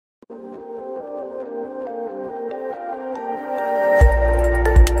And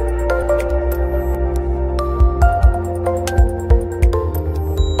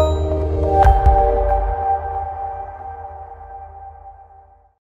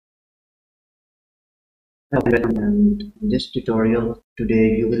in this tutorial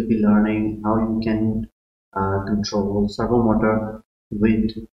today you will be learning how you can control servo motor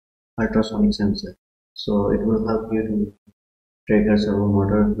with ultrasonic sensor. So it will help you to trigger servo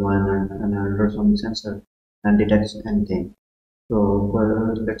motor to an ultrasonic sensor and detect anything. So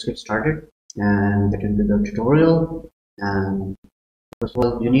let's get started and get into the tutorial. And first of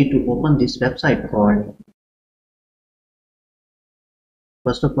all, you need to open this website called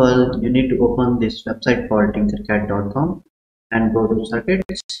tinkercad.com and go to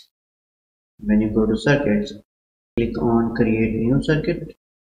circuits. When you go to circuits, click on create new circuit,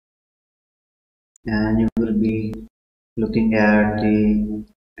 and you will be looking at the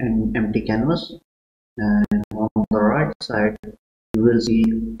empty canvas, and on the right side you will see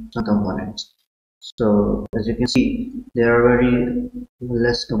some components. So as you can see, there are very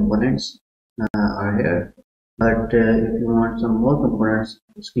less components are here, but if you want some more components,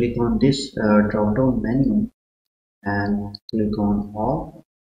 just click on this drop down menu and click on all.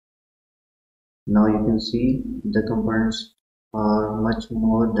 Now you can see the components are much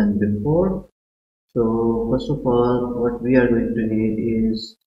more than before. So first of all, what we are going to need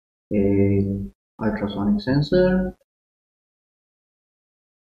is a ultrasonic sensor.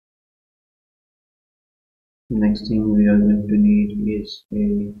 Next thing we are going to need is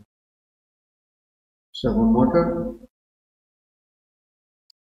a servo motor,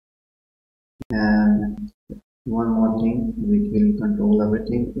 and one more thing which will control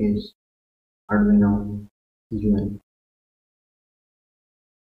everything is Arduino UN.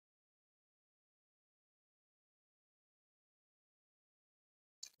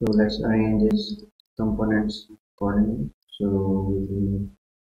 So let's arrange these components accordingly so we can make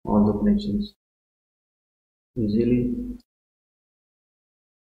all the connections easily.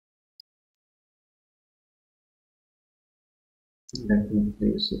 Let me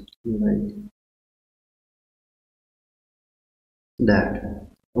place it like that.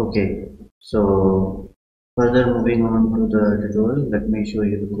 Okay, so further moving on to the tutorial, let me show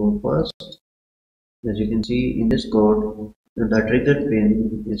you the code first. As you can see in this code, the trigger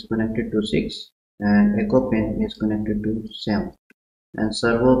pin is connected to 6 and echo pin is connected to 7 and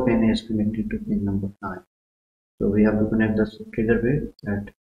servo pin is connected to pin number 9. So we have to connect the trigger pin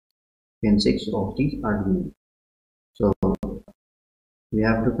at pin 6 of the Arduino. So we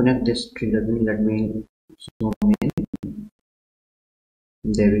have to connect this trigger pin. Let me zoom in.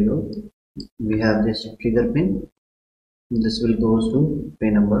 There we go. We have this trigger pin. This will goes to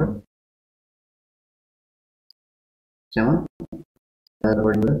pin number 7,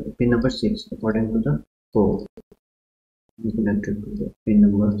 pin number 6 according to the code. We connected to the pin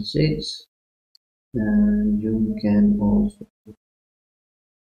number 6, and you can also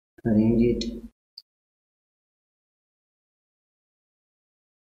arrange it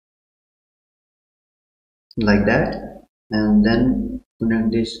like that, and then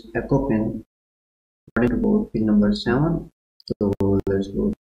connect this echo pin according to code pin number 7. So let's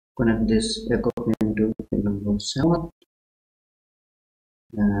go connect this echo pin to pin number 7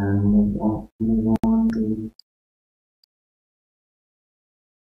 and move on to,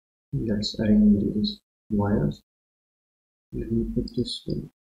 let's arrange these wires. Let me put this one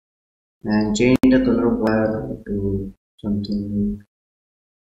and change the color of wire to something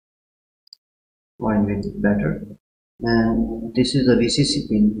bit better. And this is a VCC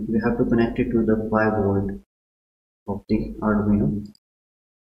pin. We have to connect it to the 5 volt of the Arduino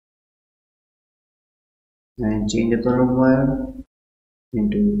and change the color of wire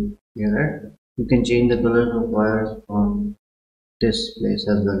into here. You can change the colors of wires from this place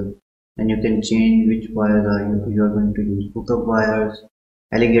as well, and you can change which wires you are going to use, hookup wires,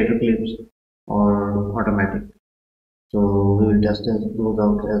 alligator clips, or automatic. So we will test those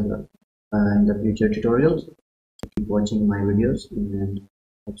out as well in the future tutorials. So keep watching my videos and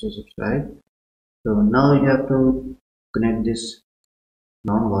also subscribe. So now you have to connect this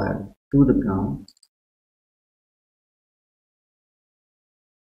ground wire to the ground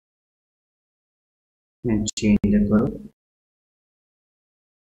and change the color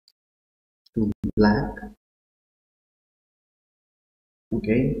to black.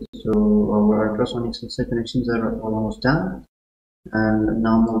 Okay, so our ultrasonic sensor connections are almost done, and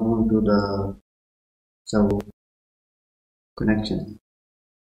now move on to the servo connection.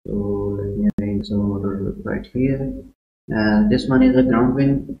 So let me arrange some motor right here, and this one is a ground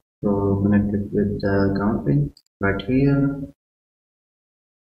pin, so connect it with the ground pin right here.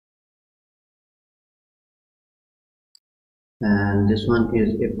 and this one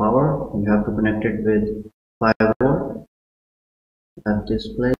is a power. You have to connect it with 5 volt at this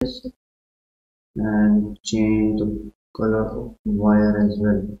place, and change the color of wire as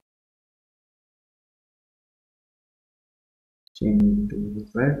well. Change it to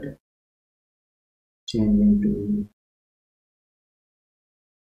red, change into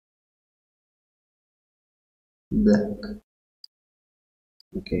black.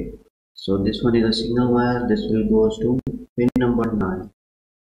 Okay, so this one is a signal wire. This will goes to pin number 9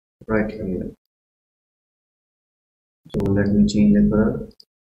 right here. So let me change the color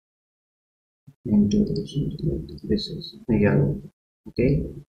into this is yellow. Okay,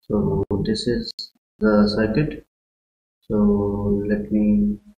 so this is the circuit. So let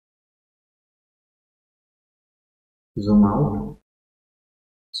me zoom out.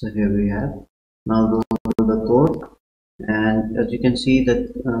 So here we have. Now go to the code, and as you can see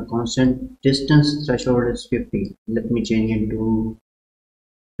the constant distance threshold is 50. Let me change it to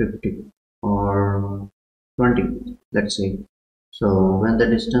 50 or 20, let's say. So when the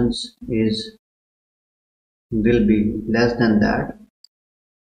distance will be less than that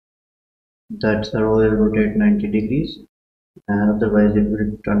servo will rotate 90 degrees, and otherwise it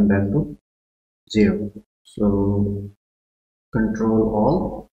will turn back to 0. So control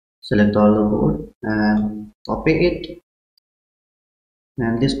all, select all the code and copy it,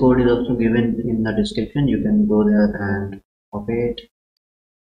 and this code is also given in the description. You can go there and copy it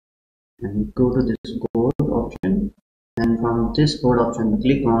and go to this code option, and from this code option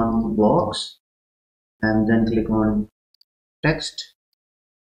click on blocks and then click on text,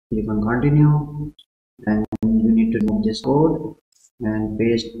 click on continue, and you need to move this code and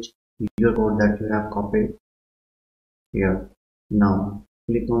paste your code that you have copied here. Now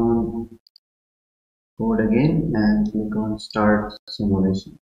click on code again and click on start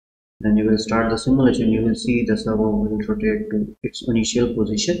simulation. Then you will start the simulation. You will see the servo will rotate to its initial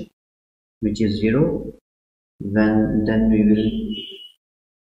position, which is 0. Then we will,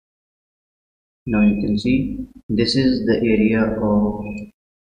 now you can see this is the area of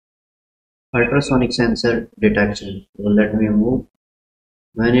ultrasonic sensor detection. So let me move.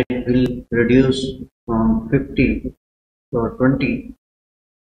 When it will reduce from 50 or 20,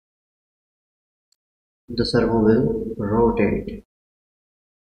 the servo will rotate.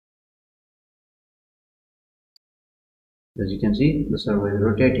 As you can see, the servo is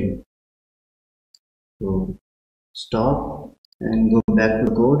rotating. So stop and go back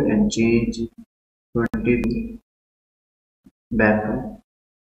to code and change 20 back to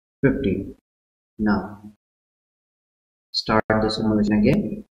 50. Now start the simulation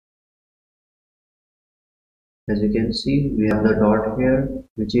again. As you can see, we have the dot here,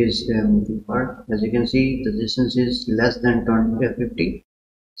 which is moving part. As you can see, the distance is less than 50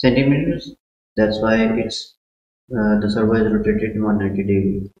 centimeters. That's why it's the servo is rotated 190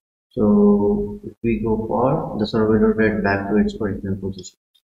 degrees. So if we go forward, the servo will rotate back to its original position.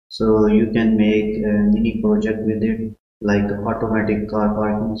 So you can make a mini project with it, like automatic car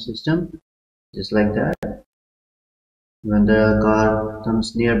parking system, just like that. When the car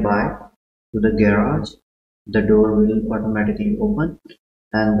comes nearby to the garage, the door will automatically open,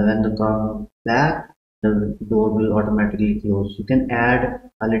 and when the car comes back, the door will automatically close. You can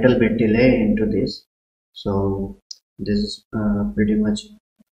add a little bit delay into this. So this is pretty much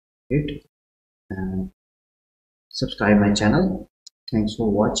it. Subscribe my channel. Thanks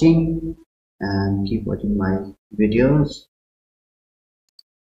for watching and keep watching my videos.